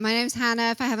My name's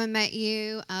Hannah. If I haven't met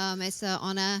you, it's an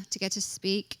honor to get to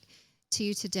speak to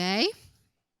you today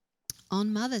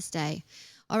on Mother's Day.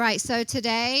 All right, so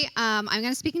today I'm going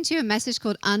to speak into you a message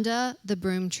called Under the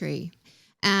Broom Tree.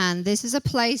 And this is a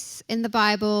place in the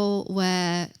Bible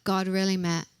where God really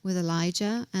met with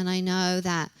Elijah. And I know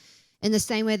that in the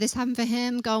same way this happened for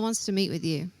him, God wants to meet with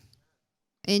you.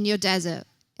 In your desert,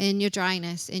 in your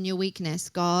dryness, in your weakness,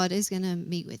 God is going to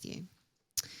meet with you.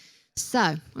 So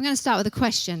I'm going to start with a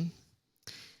question.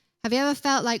 Have you ever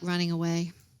felt like running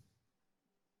away?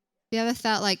 Have you ever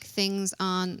felt like things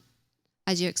aren't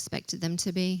as you expected them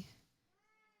to be?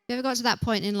 Have you ever got to that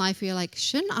point in life where you're like,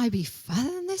 shouldn't I be further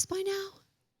than this by now?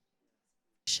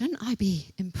 Shouldn't I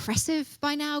be impressive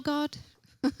by now, God?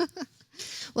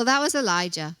 Well, that was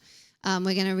Elijah.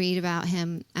 We're going to read about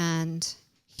him, and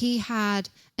he had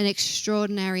an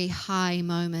extraordinary high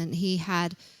moment. He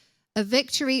had a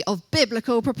victory of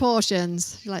biblical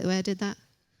proportions. You like the way I did that?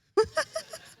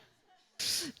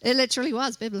 It literally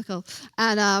was biblical.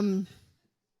 And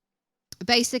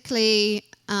basically,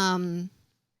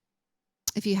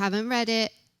 if you haven't read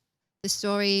it, the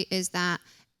story is that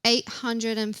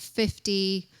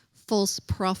 850 false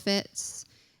prophets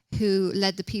who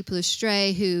led the people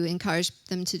astray, who encouraged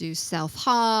them to do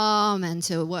self-harm and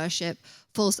to worship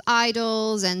false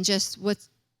idols, and just were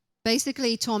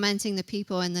basically tormenting the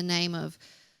people in the name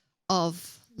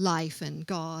of life and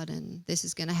God, and this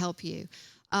is going to help you.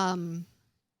 And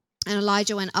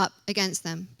Elijah went up against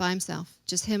them by himself,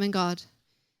 just him and God.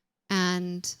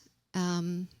 And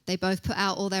they both put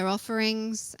out all their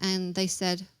offerings, and they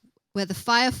said, where the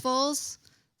fire falls,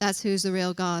 that's who's the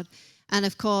real God. And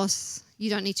of course,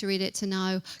 you don't need to read it to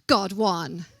know, God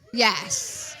won.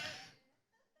 Yes.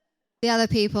 The other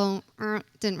people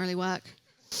didn't really work.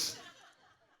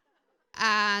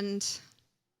 And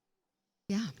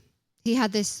yeah, he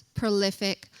had this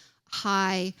prolific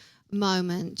high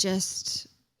moment. Just,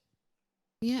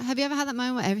 you know, have you ever had that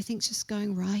moment where everything's just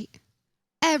going right?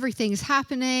 Everything's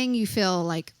happening. You feel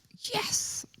like,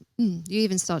 yes. You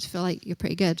even start to feel like you're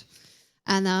pretty good.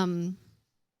 And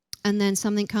then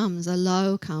something comes, a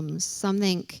low comes,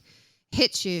 something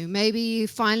hits you. Maybe you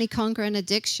finally conquer an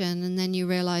addiction, and then you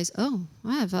realize, oh,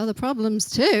 I have other problems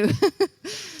too.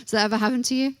 Has that ever happened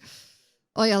to you?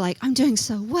 Or you're like, I'm doing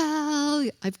so well.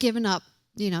 I've given up,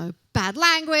 bad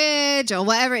language or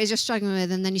whatever it is you're struggling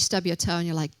with. And then you stub your toe and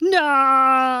you're like,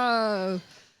 no.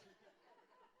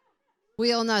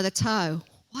 We all know the toe.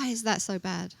 Why is that so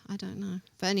bad? I don't know.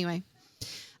 But anyway,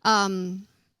 I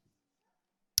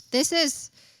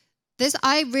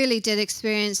really did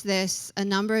experience this a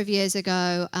number of years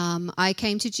ago. I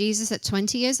came to Jesus at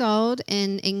 20 years old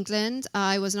in England.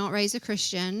 I was not raised a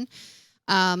Christian.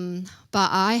 But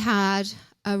I had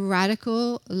a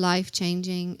radical,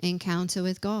 life-changing encounter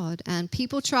with God. And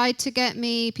people tried to get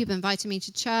me. People invited me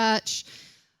to church.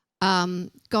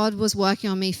 God was working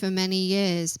on me for many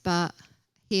years, but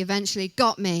he eventually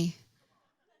got me.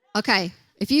 Okay,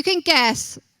 if you can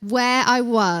guess where I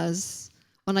was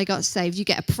when I got saved, you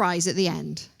get a prize at the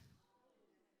end.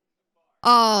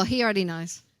 Oh, he already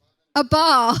knows. A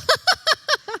bar.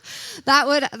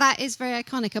 That is very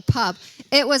iconic, a pub.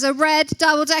 It was a red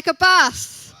double-decker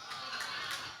bus.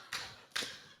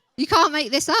 You can't make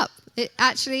this up. It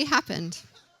actually happened.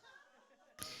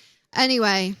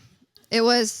 Anyway, it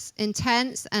was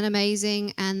intense and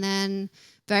amazing, and then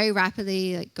very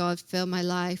rapidly, God filled my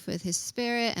life with his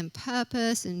spirit and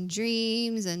purpose and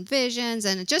dreams and visions,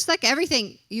 and just like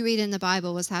everything you read in the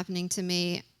Bible was happening to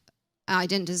me. I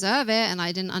didn't deserve it, and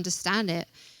I didn't understand it.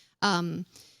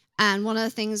 And one of the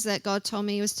things that God told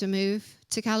me was to move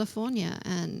to California.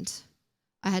 And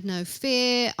I had no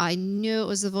fear. I knew it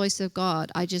was the voice of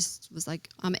God. I just was like,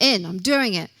 I'm in, I'm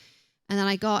doing it. And then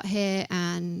I got here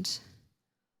and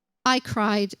I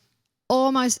cried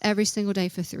almost every single day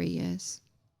for 3 years.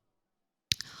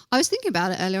 I was thinking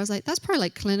about it earlier. I was like, that's probably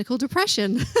like clinical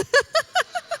depression.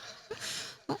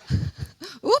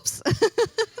 Oops.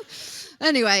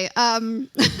 Anyway,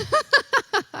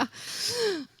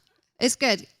 it's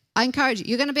good. I encourage you.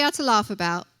 You're going to be able to laugh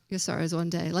about your sorrows one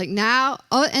day. Like now,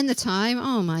 in the time,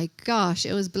 oh my gosh,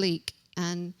 it was bleak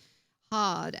and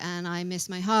hard, and I missed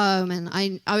my home, and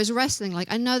I was wrestling. Like,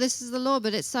 I know this is the Lord,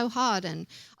 but it's so hard. And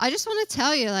I just want to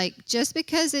tell you, like, just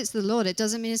because it's the Lord, it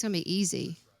doesn't mean it's going to be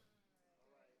easy.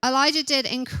 Elijah did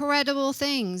incredible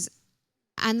things,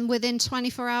 and within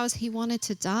 24 hours, he wanted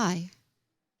to die.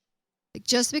 Like,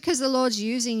 just because the Lord's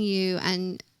using you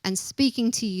and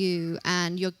speaking to you,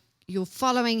 and you're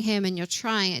following him and you're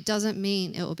trying, it doesn't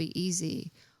mean it will be easy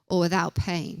or without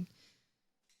pain.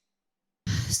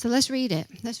 So let's read it.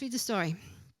 Let's read the story.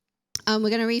 We're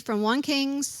going to read from 1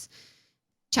 Kings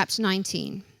chapter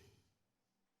 19.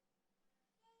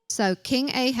 So King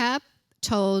Ahab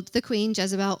told the queen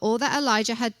Jezebel all that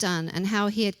Elijah had done and how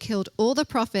he had killed all the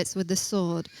prophets with the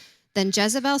sword. Then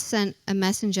Jezebel sent a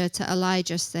messenger to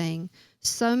Elijah saying,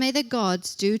 "So may the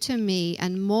gods do to me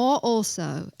and more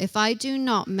also, if I do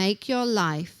not make your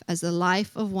life as the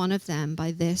life of one of them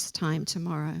by this time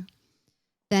tomorrow."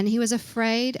 Then he was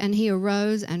afraid, and he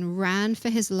arose and ran for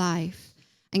his life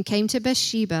and came to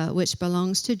Bathsheba, which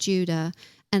belongs to Judah,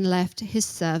 and left his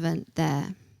servant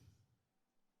there.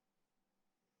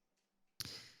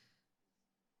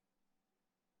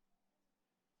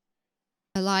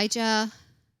 Elijah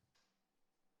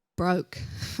broke.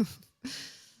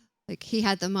 Like, he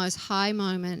had the most high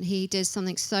moment. He did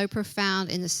something so profound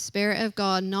in the Spirit of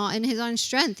God, not in his own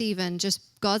strength even, just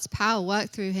God's power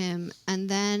worked through him. And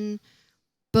then,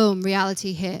 boom,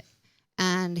 reality hit.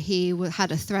 And he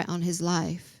had a threat on his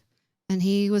life. And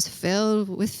he was filled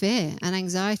with fear and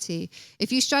anxiety.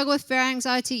 If you struggle with fear and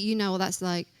anxiety, you know what that's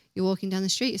like. You're walking down the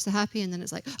street, you're so happy, and then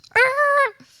it's like,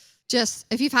 "Arr!" Just,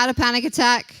 if you've had a panic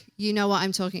attack, you know what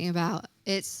I'm talking about.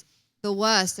 It's the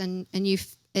worst, and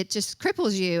it just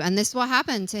cripples you. And this is what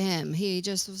happened to him. He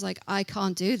just was like, I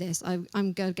can't do this. I'm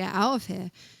going to get out of here.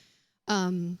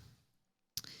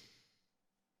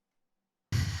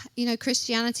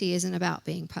 Christianity isn't about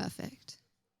being perfect.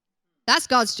 That's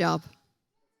God's job.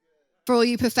 For all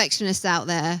you perfectionists out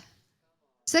there.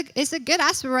 It's a good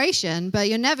aspiration, but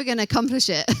you're never going to accomplish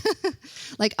it.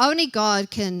 Like, only God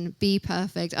can be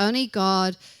perfect. Only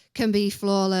God can be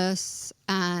flawless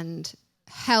and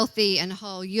healthy and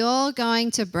whole. You're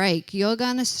going to break. You're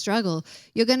going to struggle.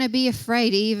 You're going to be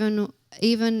afraid,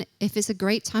 even if it's a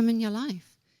great time in your life.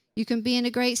 You can be in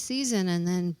a great season and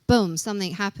then, boom,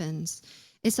 something happens.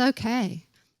 It's okay.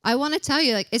 I want to tell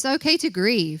you, it's okay to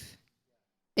grieve.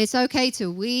 It's okay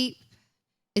to weep.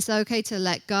 It's okay to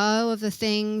let go of the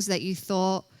things that you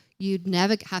thought you'd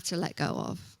never have to let go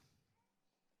of.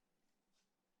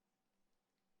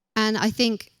 And I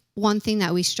think one thing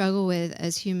that we struggle with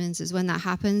as humans is when that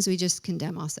happens, we just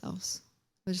condemn ourselves.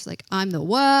 We're just like, I'm the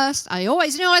worst. I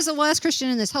always knew I was the worst Christian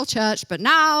in this whole church, but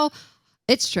now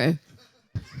it's true.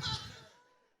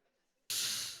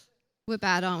 We're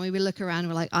bad, aren't we? We look around and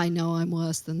we're like, I know I'm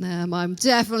worse than them. I'm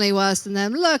definitely worse than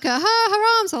them. Look at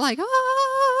her arms are like,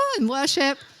 in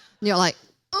worship. And you're like,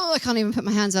 I can't even put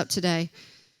my hands up today.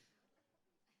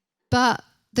 But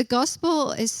the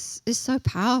gospel is so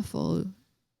powerful.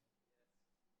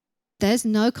 There's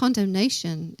no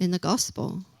condemnation in the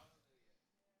gospel.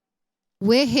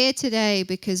 We're here today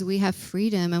because we have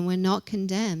freedom and we're not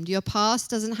condemned. Your past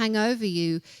doesn't hang over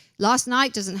you. Last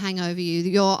night doesn't hang over you.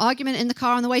 Your argument in the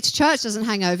car on the way to church doesn't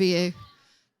hang over you.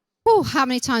 Whew, how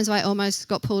many times have I almost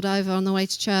got pulled over on the way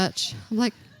to church? I'm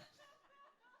like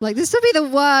this would be the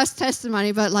worst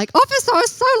testimony, but officer, I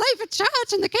was so late for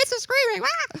church and the kids are screaming.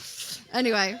 Ah!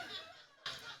 Anyway,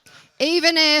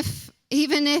 even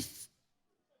if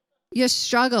your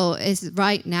struggle is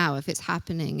right now, if it's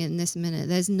happening in this minute,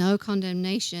 there's no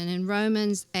condemnation. In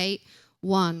Romans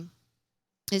 8:1,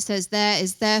 it says, there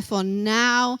is therefore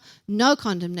now no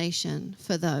condemnation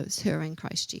for those who are in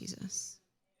Christ Jesus.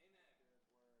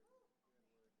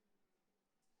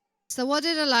 So what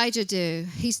did Elijah do?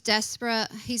 He's desperate,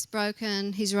 he's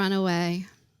broken, he's run away.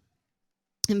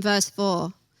 In verse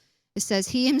 4, it says,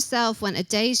 he himself went a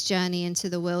day's journey into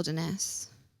the wilderness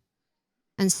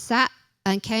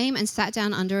and came and sat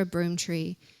down under a broom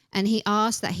tree, and he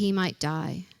asked that he might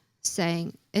die,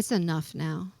 saying, it's enough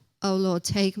now. O Lord,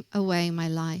 take away my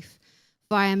life,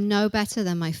 for I am no better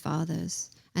than my fathers.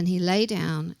 And he lay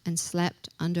down and slept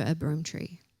under a broom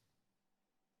tree.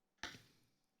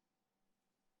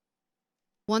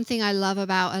 One thing I love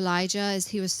about Elijah is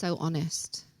he was so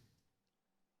honest.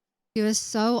 He was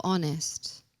so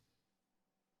honest.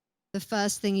 The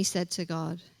first thing he said to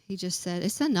God, he just said,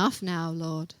 it's enough now,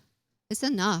 Lord. It's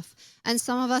enough. And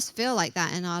some of us feel like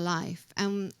that in our life.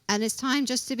 And it's time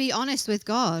just to be honest with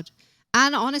God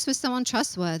and honest with someone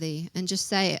trustworthy and just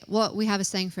say what we have a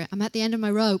saying for it. I'm at the end of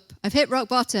my rope. I've hit rock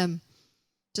bottom.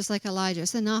 Just like Elijah.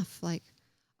 It's enough.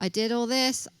 I did all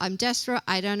this. I'm desperate.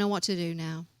 I don't know what to do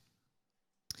now.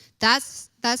 That's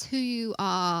who you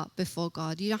are before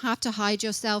God. You don't have to hide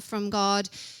yourself from God.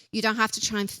 You don't have to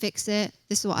try and fix it.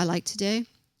 This is what I like to do.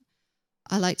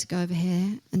 I like to go over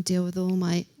here and deal with all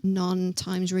my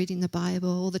non-times reading the Bible,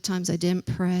 all the times I didn't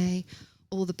pray,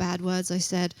 all the bad words I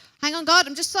said. Hang on, God,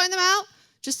 I'm just sorting them out.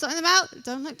 Just sorting them out.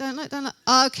 Don't look.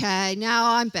 Okay,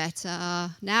 now I'm better.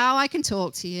 Now I can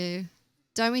talk to you.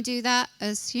 Don't we do that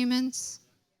as humans?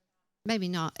 Maybe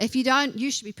not. If you don't,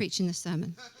 you should be preaching this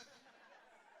sermon.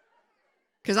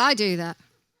 Because I do that.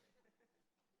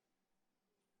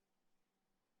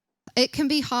 It can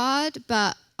be hard,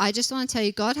 but I just want to tell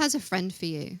you, God has a friend for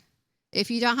you.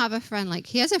 If you don't have a friend, like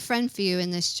he has a friend for you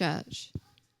in this church.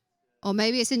 Or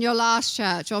maybe it's in your last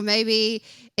church, or maybe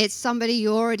it's somebody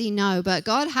you already know, but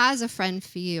God has a friend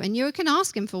for you. And you can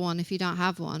ask him for one if you don't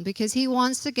have one, because he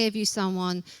wants to give you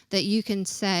someone that you can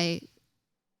say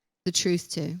the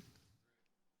truth to.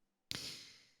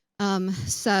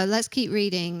 So let's keep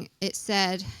reading. He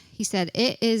said,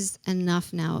 "It is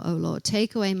enough now, O Lord.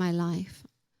 Take away my life,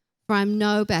 for I'm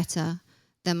no better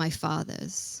than my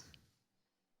fathers."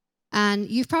 And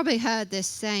you've probably heard this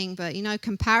saying, but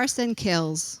comparison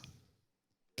kills.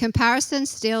 Comparison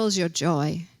steals your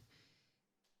joy.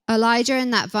 Elijah,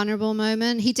 in that vulnerable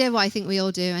moment, he did what I think we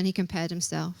all do, and he compared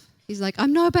himself. He's like,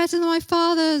 I'm no better than my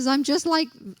fathers. I'm just like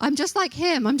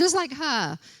him. I'm just like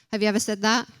her. Have you ever said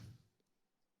that?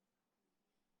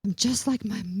 I'm just like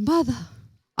my mother.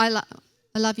 I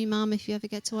love you, Mom, if you ever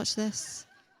get to watch this.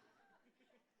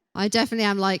 I definitely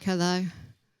am like her, though.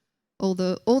 All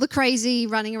the crazy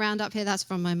running around up here, that's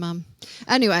from my mum.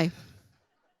 Anyway,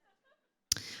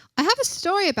 I have a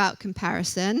story about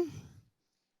comparison.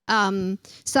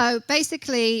 So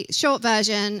basically, short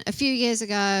version, a few years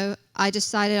ago, I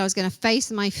decided I was going to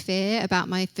face my fear about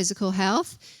my physical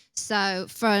health. So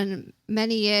for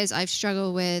many years, I've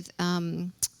struggled with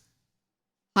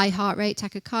high heart rate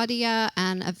tachycardia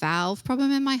and a valve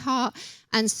problem in my heart.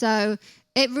 And so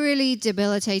it really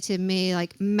debilitated me,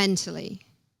 like mentally.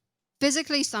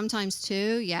 Physically, sometimes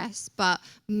too, yes, but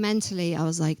mentally, I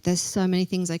was like, there's so many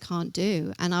things I can't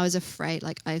do. And I was afraid,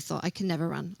 like, I thought, I can never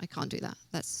run. I can't do that.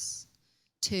 That's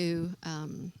too, I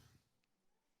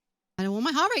don't want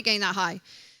my heart rate getting that high.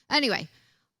 Anyway,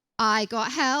 I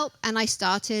got help, and I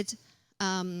started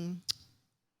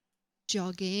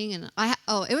jogging, and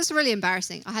it was really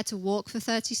embarrassing. I had to walk for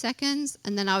 30 seconds,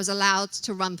 and then I was allowed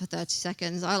to run for 30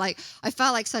 seconds. I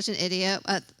felt like such an idiot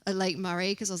at Lake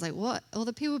Murray, because I was like, what? All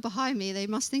the people behind me, they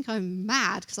must think I'm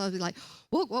mad, because I would be like,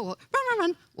 walk, walk, walk,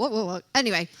 run, walk, walk, walk.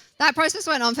 Anyway, that process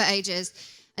went on for ages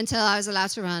until I was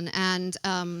allowed to run, and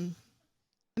I'm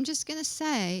just going to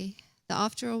say that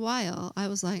after a while, I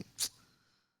was like,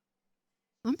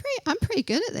 I'm pretty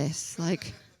good at this,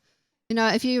 like...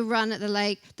 if you run at the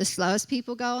lake, the slowest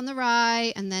people go on the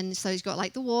right, and then so you've got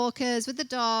like the walkers with the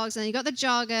dogs, and you got the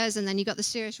joggers, and then you got the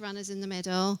serious runners in the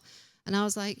middle. And I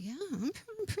was like, yeah, I'm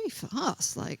pretty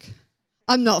fast. Like,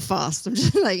 I'm not fast. I'm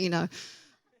just like,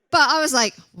 But I was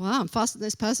like, wow, I'm faster than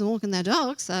this person walking their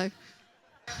dog. So, and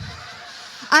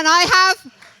I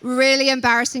have really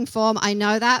embarrassing form. I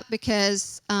know that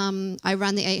because I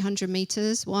ran the 800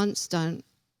 meters once. I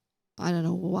don't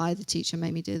know why the teacher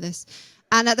made me do this.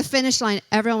 And at the finish line,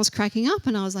 everyone was cracking up,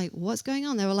 and I was like, what's going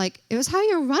on? They were like, it was how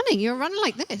you're running. You're running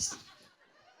like this.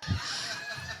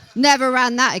 Never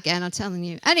ran that again, I'm telling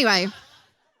you. Anyway,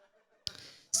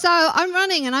 so I'm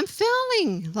running, and I'm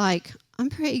feeling like I'm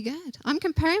pretty good. I'm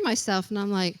comparing myself, and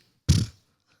I'm like,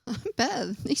 I'm better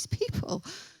than these people.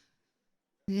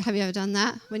 Have you ever done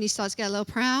that when you start to get a little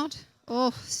proud?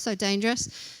 Oh, so dangerous.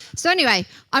 So anyway,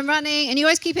 I'm running, and you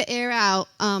always keep your ear out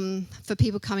for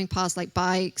people coming past, like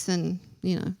bikes and,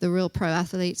 the real pro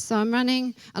athletes. So I'm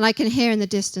running, and I can hear in the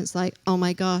distance, like, oh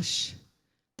my gosh,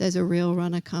 there's a real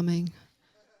runner coming.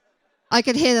 I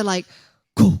could hear the like,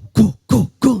 go, go,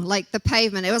 go, go, like the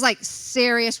pavement. It was like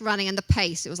serious running, and the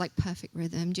pace, it was like perfect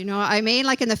rhythm. Do you know what I mean?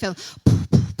 Like in the film.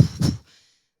 And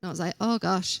I was like, oh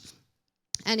gosh.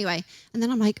 Anyway, and then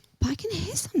I'm like, but I can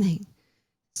hear something.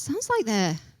 Sounds like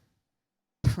they're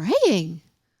praying.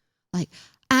 Like,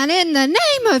 and in the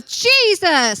name of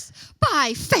Jesus,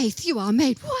 by faith you are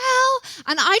made well.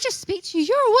 And I just speak to you.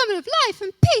 You're a woman of life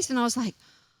and peace. And I was like,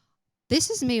 this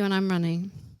is me when I'm running.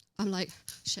 I'm like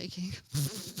shaking.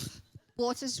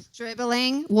 Water's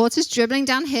dribbling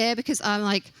down here because I'm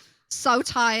like so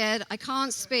tired. I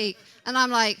can't speak. And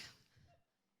I'm like,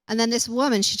 and then this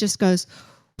woman, she just goes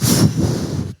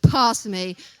past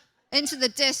me into the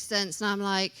distance. And I'm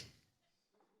like,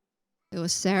 it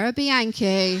was Sarah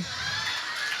Bianchi.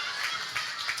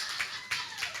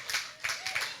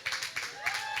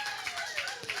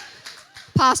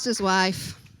 Pastor's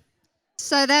wife.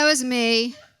 So there was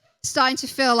me starting to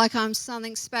feel like I'm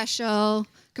something special,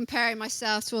 comparing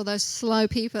myself to all those slow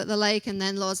people at the lake. And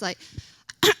then Lord's like,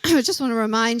 I just want to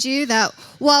remind you that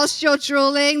whilst you're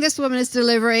drooling, this woman is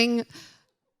delivering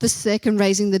the sick and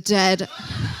raising the dead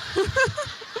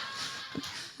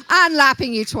and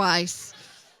lapping you twice.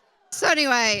 So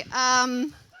anyway,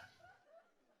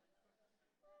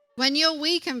 when you're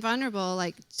weak and vulnerable,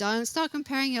 like, don't start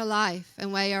comparing your life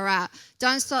and where you're at.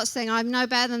 Don't start saying, I'm no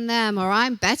better than them or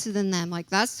I'm better than them. Like,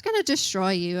 that's going to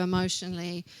destroy you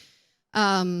emotionally.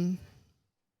 Yeah,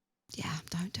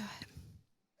 don't do it.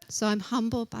 So I'm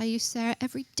humbled by you, Sarah,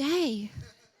 every day.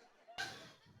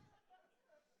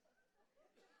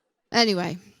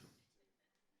 Anyway,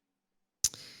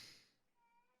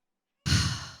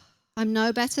 I'm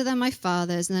no better than my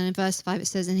fathers. And then in verse 5 it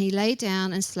says, and he lay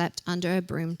down and slept under a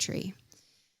broom tree.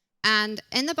 And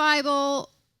in the Bible,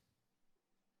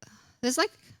 there's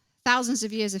like thousands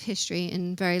of years of history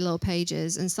in very little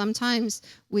pages. And sometimes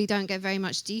we don't get very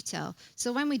much detail.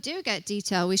 So when we do get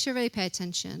detail, we should really pay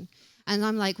attention. And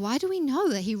I'm like, why do we know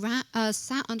that he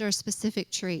sat under a specific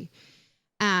tree?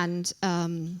 And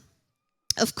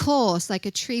of course, like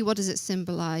a tree, what does it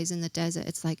symbolize in the desert?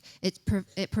 It's like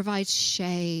it provides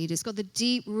shade. It's got the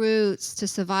deep roots to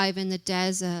survive in the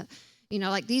desert. You know,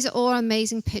 like these are all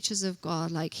amazing pictures of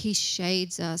God. Like he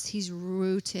shades us. He's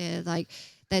rooted. Like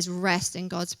there's rest in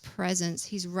God's presence.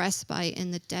 He's respite in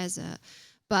the desert.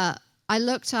 But I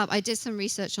looked up, I did some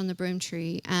research on the broom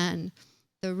tree, and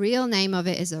the real name of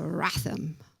it is a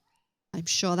ratham. I'm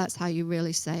sure that's how you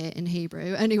really say it in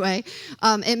Hebrew. Anyway,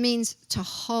 it means to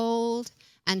hold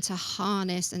and to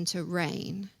harness and to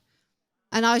reign.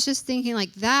 And I was just thinking,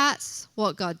 like, that's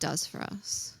what God does for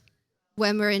us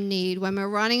when we're in need, when we're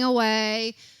running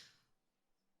away,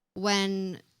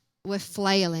 when we're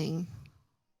flailing,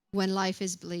 when life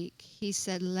is bleak. He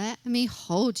said, let me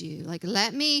hold you. Like,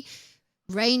 let me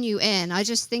rein you in. I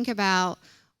just think about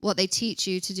what they teach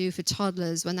you to do for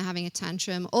toddlers when they're having a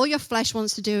tantrum. All your flesh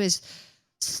wants to do is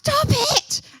stop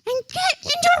it and get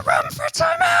into a room for a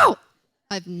timeout.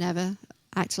 I've never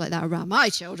acted like that around my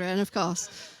children, of course,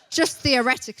 just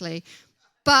theoretically.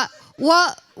 But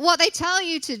what they tell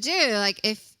you to do, like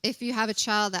if you have a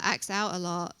child that acts out a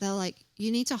lot, they're like,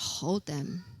 you need to hold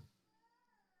them.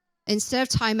 Instead of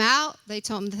time out, they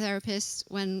told the therapist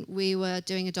when we were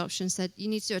doing adoption, said, you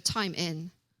need to do a time in.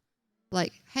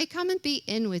 Like, hey, come and be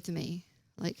in with me.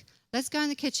 Like, let's go in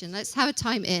the kitchen. Let's have a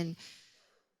time in.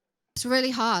 It's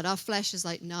really hard. Our flesh is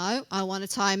like, no, I want a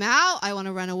time out. I want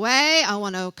to run away. I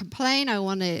want to complain. I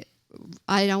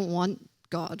don't want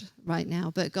God right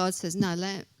now. But God says, no,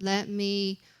 let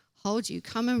me hold you.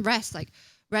 Come and rest. Like,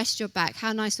 rest your back.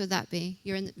 How nice would that be?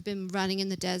 You've been running in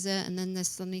the desert, and then there's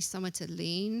suddenly somewhere to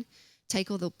lean, take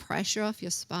all the pressure off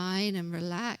your spine and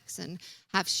relax and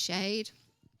have shade.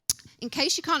 In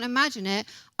case you can't imagine it,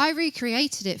 I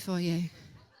recreated it for you.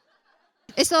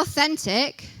 It's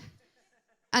authentic.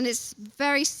 And it's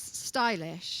very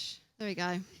stylish. There we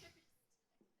go.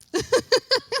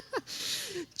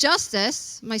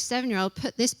 Justice, my 7-year-old,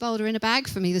 put this boulder in a bag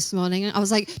for me this morning. And I was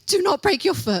like, do not break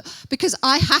your foot, because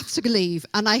I have to leave,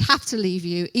 and I have to leave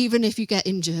you, even if you get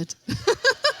injured.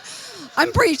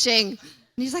 I'm preaching. And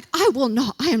he's like, I will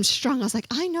not. I am strong. I was like,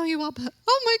 I know you are, but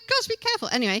oh my gosh, be careful.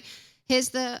 Anyway, here's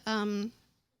the,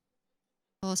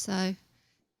 also,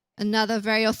 another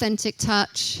very authentic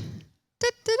touch.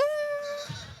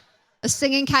 Da-da-da. A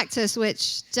singing cactus,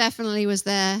 which definitely was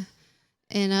there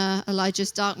in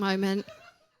Elijah's dark moment.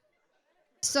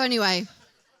 So anyway,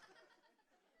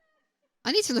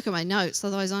 I need to look at my notes,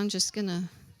 otherwise I'm just going to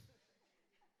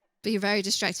be very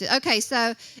distracted. Okay,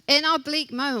 so in our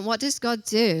bleak moment, what does God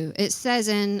do? It says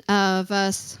in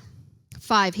verse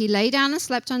 5, he lay down and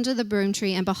slept under the broom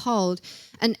tree, and behold,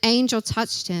 an angel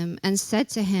touched him and said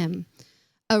to him,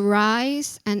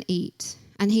 arise and eat.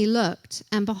 And he looked,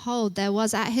 and behold, there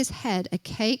was at his head a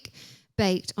cake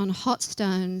baked on hot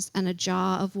stones and a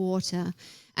jar of water.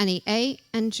 And he ate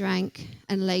and drank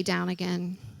and lay down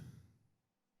again.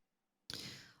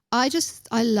 I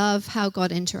love how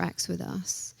God interacts with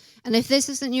us. And if this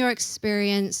isn't your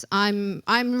experience, I'm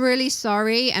really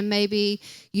sorry. And maybe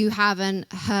you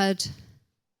haven't heard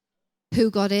who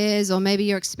God is, or maybe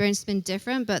your experience has been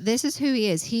different. But this is who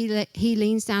he is. He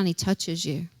leans down, he touches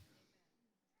you.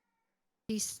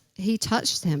 He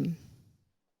touched him.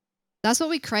 That's what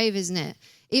we crave, isn't it?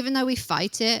 Even though we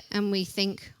fight it and we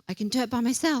think, I can do it by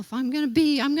myself. I'm going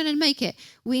to make it.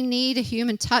 We need a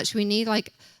human touch. We need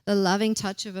like the loving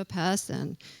touch of a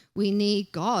person. We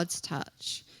need God's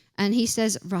touch. And he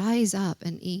says, rise up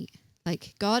and eat.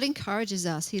 Like God encourages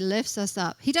us. He lifts us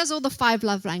up. He does all the 5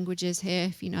 love languages here,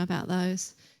 if you know about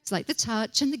those. It's like the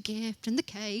touch and the gift and the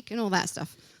cake and all that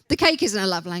stuff. The cake isn't a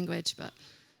love language, but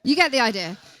you get the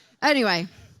idea. Anyway,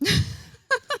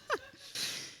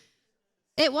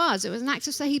 it was an act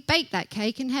of, so he baked that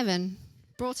cake in heaven,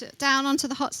 brought it down onto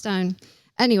the hot stone.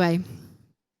 Anyway,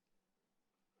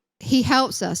 he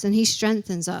helps us and he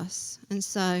strengthens us. And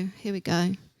so here we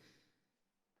go.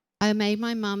 I made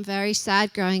my mum very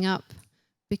sad growing up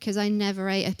because I never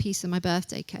ate a piece of my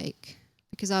birthday cake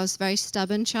because I was a very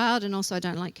stubborn child, and also I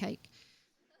don't like cake.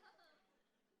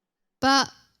 But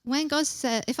when God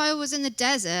said, if I was in the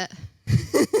desert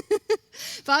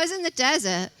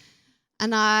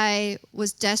And I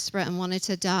was desperate and wanted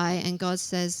to die. And God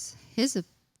says, here's a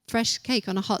fresh cake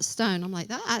on a hot stone. I'm like,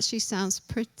 that actually sounds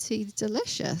pretty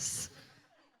delicious.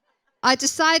 I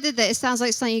decided that it sounds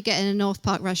like something you get in a North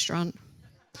Park restaurant.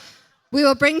 We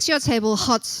will bring to your table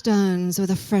hot stones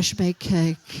with a fresh baked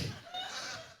cake.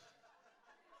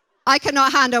 I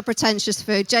cannot handle pretentious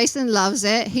food. Jason loves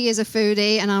it. He is a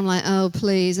foodie. And I'm like, oh,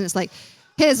 please. And it's like,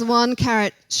 here's one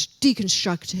carrot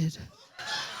deconstructed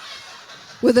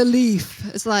with a leaf.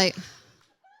 It's like,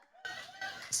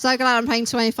 so glad I'm paying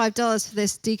 $25 for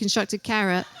this deconstructed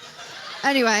carrot.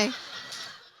 Anyway.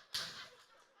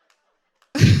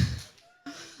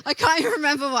 I can't even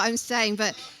remember what I'm saying,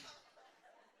 but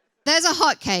there's a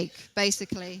hot cake,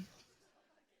 basically.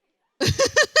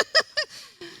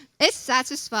 It's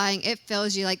satisfying. It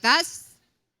fills you. Like that's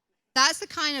the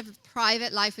kind of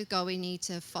private life with God we need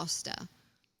to foster.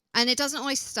 And it doesn't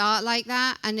always start like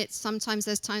that. And sometimes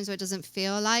there's times where it doesn't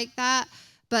feel like that.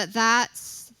 But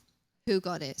that's who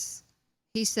God is.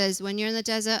 He says, when you're in the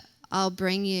desert, I'll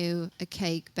bring you a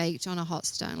cake baked on a hot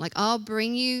stone. Like I'll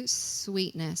bring you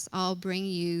sweetness. I'll bring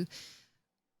you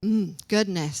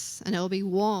goodness. And it'll be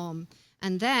warm.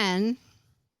 And then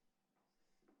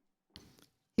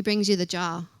he brings you the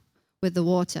jar with the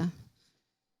water.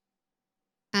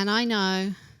 And I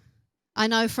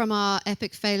know from our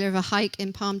epic failure of a hike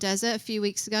in Palm Desert a few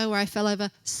weeks ago where I fell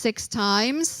over 6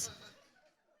 times.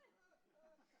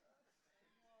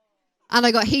 And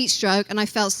I got heat stroke and I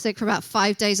felt sick for about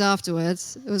 5 days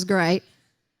afterwards. It was great.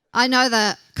 I know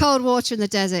that cold water in the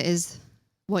desert is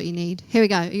what you need. Here we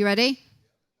go. Are you ready?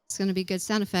 It's going to be good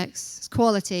sound effects. It's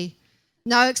quality.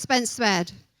 No expense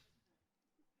spared.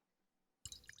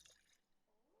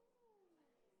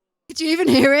 Did you even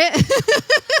hear it?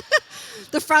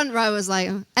 The front row was like,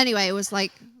 anyway, it was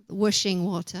like whooshing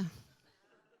water.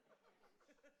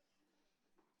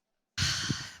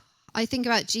 I think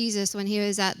about Jesus when he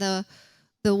was at the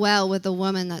well with the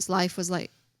woman that's life was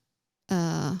like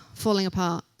falling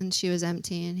apart and she was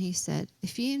empty. And he said,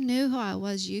 if you knew who I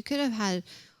was, you could have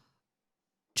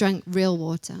drank real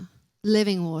water,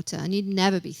 living water, and you'd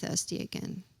never be thirsty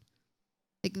again.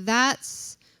 Like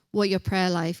that's what your prayer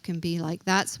life can be like.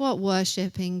 That's what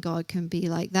worshiping God can be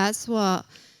like. That's what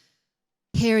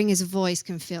hearing his voice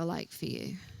can feel like for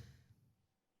you.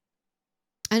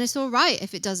 And it's all right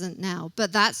if it doesn't now,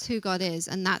 but that's who God is,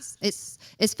 and it's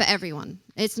for everyone.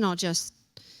 It's not just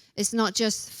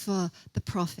for the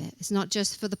prophet. It's not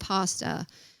just for the pastor.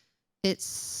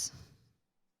 It's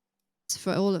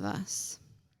for all of us.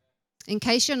 In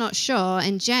case you're not sure,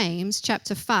 in James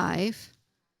chapter 5,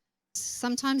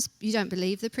 sometimes you don't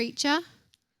believe the preacher,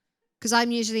 because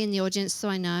I'm usually in the audience, so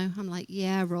I know. I'm like,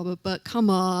 yeah, Robert, but come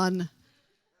on.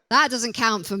 That doesn't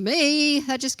count for me.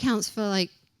 That just counts for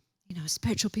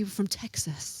spiritual people from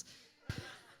Texas.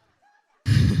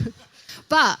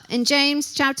 But in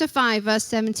James chapter 5, verse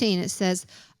 17, it says,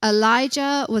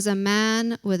 Elijah was a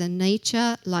man with a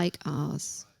nature like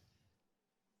ours.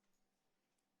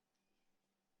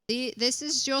 This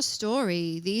is your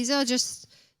story. These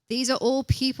are all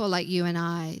people like you and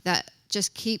I that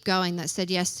just keep going, that said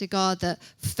yes to God, that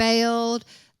failed,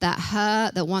 that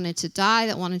hurt, that wanted to die,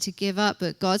 that wanted to give up,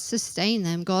 but God sustained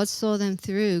them. God saw them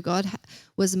through. God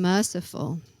was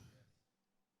merciful.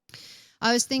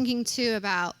 I was thinking too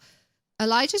about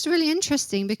Elijah's really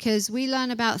interesting because we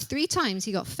learn about 3 times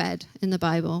he got fed in the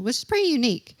Bible, which is pretty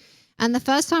unique. And the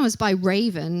first time was by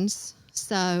ravens,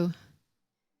 so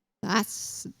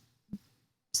that's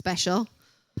special.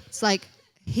 It's like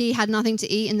he had nothing to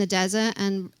eat in the desert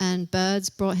and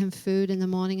birds brought him food in the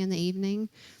morning and the evening.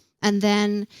 And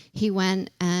then he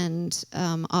went and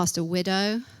asked a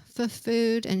widow for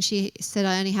food, and she said,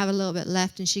 I only have a little bit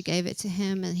left, and she gave it to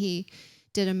him, and he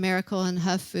did a miracle, and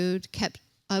her food kept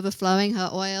overflowing,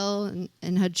 her oil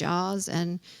and her jars.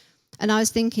 And I was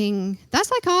thinking,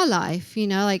 that's like our life,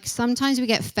 like sometimes we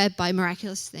get fed by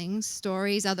miraculous things,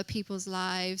 stories, other people's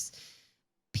lives,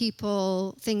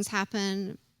 things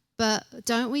happen, but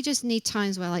don't we just need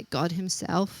times where like God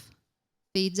himself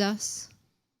feeds us?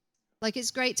 Like,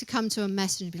 it's great to come to a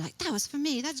message and be like, that was for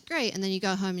me, that's great. And then you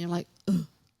go home and you're like, ugh.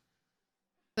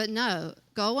 But no,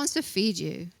 God wants to feed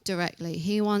you directly.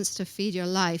 He wants to feed your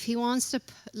life. He wants to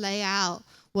lay out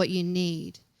what you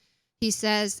need. He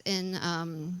says in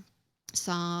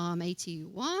Psalm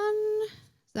 81, is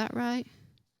that right?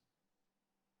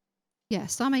 Yeah,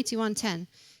 Psalm 81:10.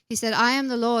 He said, I am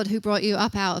the Lord who brought you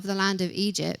up out of the land of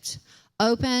Egypt.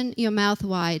 Open your mouth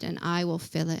wide and I will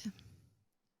fill it.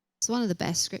 It's one of the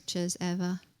best scriptures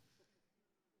ever.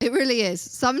 It really is.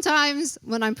 Sometimes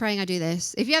when I'm praying, I do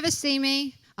this. If you ever see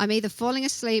me, I'm either falling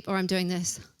asleep or I'm doing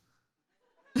this.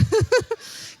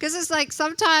 Because it's like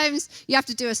sometimes you have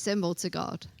to do a symbol to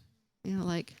God. You know,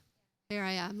 like, here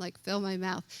I am, like, fill my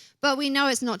mouth. But we know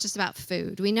it's not just about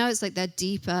food. We know it's like the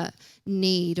deeper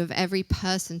need of every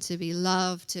person to be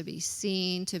loved, to be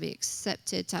seen, to be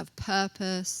accepted, to have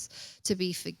purpose, to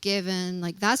be forgiven.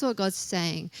 Like, that's what God's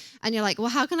saying. And you're like, well,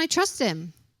 how can I trust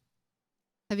him?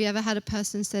 Have you ever had a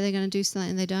person say they're going to do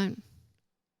something and they don't?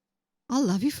 I'll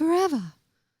love you forever,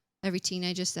 every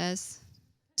teenager says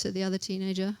to the other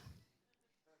teenager.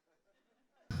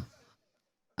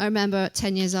 I remember at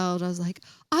 10 years old, I was like,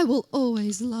 I will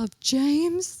always love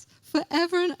James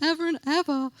forever and ever and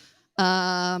ever.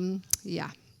 Yeah.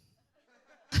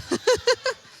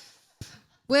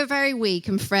 We're very weak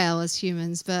and frail as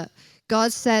humans, but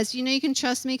God says, you know, you can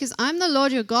trust me because I'm the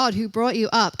Lord your God who brought you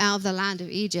up out of the land of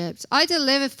Egypt. I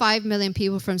delivered 5 million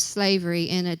people from slavery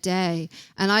in a day,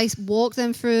 and I walked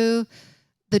them through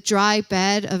the dry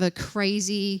bed of a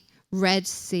crazy Red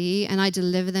Sea, and I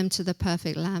deliver them to the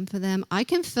perfect land for them. I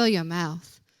can fill your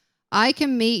mouth. I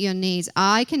can meet your needs.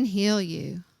 I can heal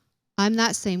you. I'm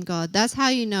that same God. That's how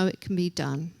you know it can be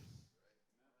done.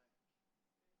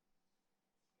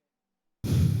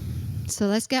 So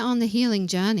let's get on the healing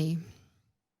journey.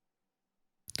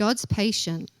 God's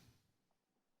patient.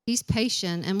 He's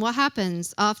patient. And what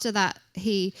happens after that?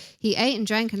 He ate and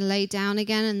drank and lay down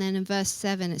again. And then in verse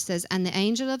 7 it says, and the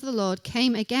angel of the Lord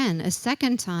came again a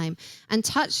second time and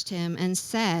touched him and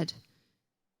said,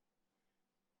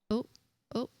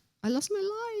 I lost my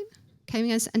line. Came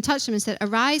again and touched him and said,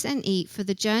 arise and eat, for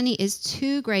the journey is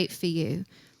too great for you.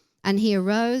 And he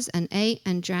arose and ate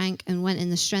and drank and went in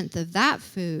the strength of that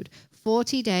food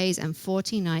 40 days and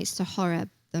 40 nights to Horeb,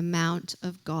 the mount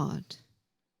of God.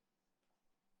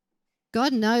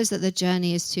 God knows that the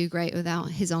journey is too great without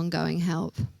his ongoing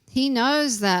help. He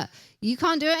knows that you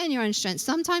can't do it in your own strength.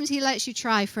 Sometimes he lets you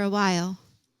try for a while,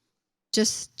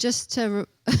 just to,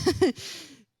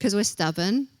 because we're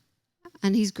stubborn,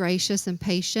 and he's gracious and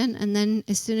patient. And then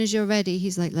as soon as you're ready,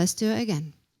 he's like, let's do it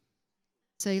again.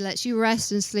 So he lets you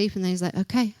rest and sleep, and then he's like,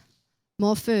 okay,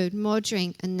 more food, more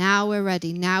drink, and now we're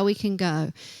ready. Now we can go.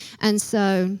 And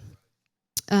so,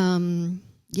 get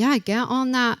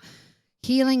on that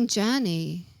healing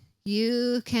journey.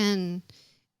 You can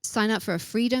sign up for a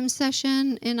freedom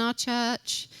session in our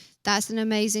church. That's an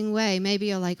amazing way. Maybe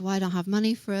you're like, well, I don't have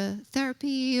money for a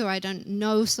therapy, or I don't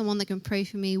know someone that can pray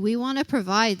for me. We want to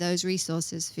provide those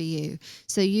resources for you.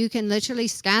 So you can literally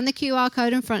scan the QR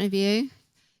code in front of you.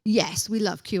 Yes, we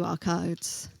love QR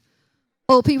codes.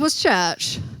 All People's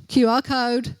Church, QR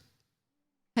code,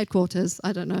 headquarters,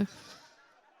 I don't know.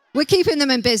 We're keeping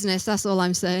them in business, that's all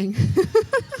I'm saying.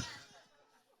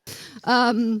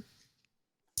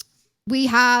 We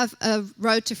have a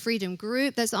Road to Freedom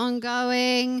group that's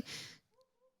ongoing.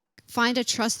 Find a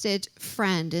trusted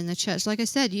friend in the church. Like I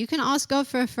said, you can ask God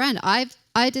for a friend. I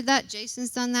did that.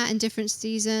 Jason's done that in different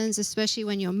seasons, especially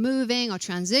when you're moving or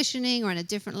transitioning or in a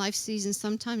different life season.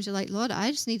 Sometimes you're like, Lord,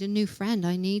 I just need a new friend.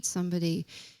 I need somebody.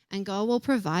 And God will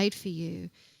provide for you.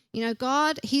 You know,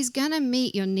 God, he's going to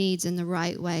meet your needs in the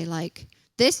right way. Like,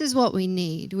 this is what we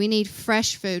need. We need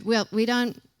fresh food. We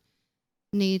don't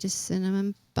need a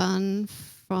cinnamon bun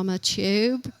from a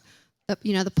tube.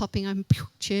 You know, the popping open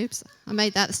tubes. I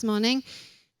made that this morning.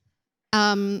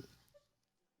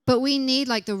 But we need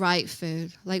like the right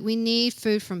food. Like, we need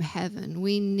food from heaven.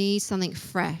 We need something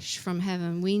fresh from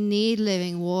heaven. We need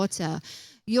living water.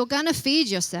 You're going to feed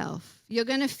yourself. You're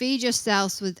going to feed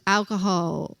yourselves with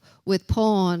alcohol, with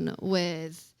porn,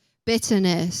 with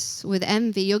bitterness, with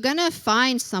envy. You're going to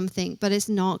find something, but it's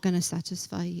not going to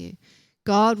satisfy you.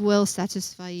 God will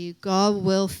satisfy you. God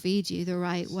will feed you the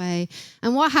right way.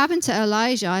 And what happened to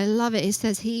Elijah, I love it. It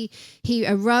says he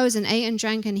arose and ate and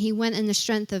drank, and he went in the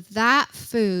strength of that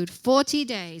food 40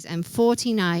 days and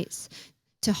 40 nights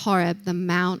to Horeb, the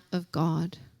mount of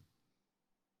God.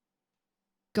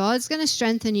 God's going to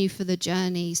strengthen you for the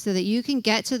journey so that you can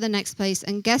get to the next place.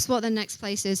 And guess what the next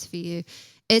place is for you?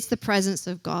 It's the presence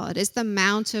of God. It's the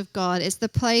mount of God. It's the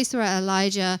place where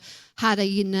Elijah had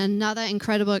another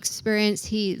incredible experience.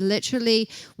 He literally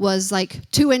was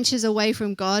like 2 inches away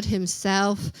from God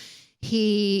himself.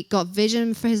 He got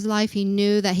vision for his life. He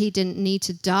knew that he didn't need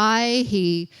to die.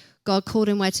 God called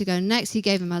him where to go next. He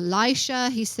gave him Elisha.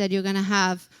 He said, you're going to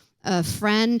have a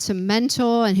friend to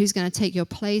mentor and who's going to take your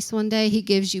place one day. He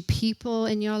gives you people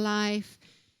in your life.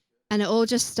 And it all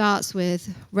just starts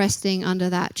with resting under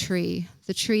that tree,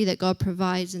 the tree that God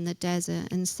provides in the desert.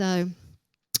 And so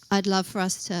I'd love for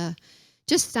us to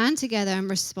just stand together and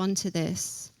respond to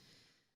this.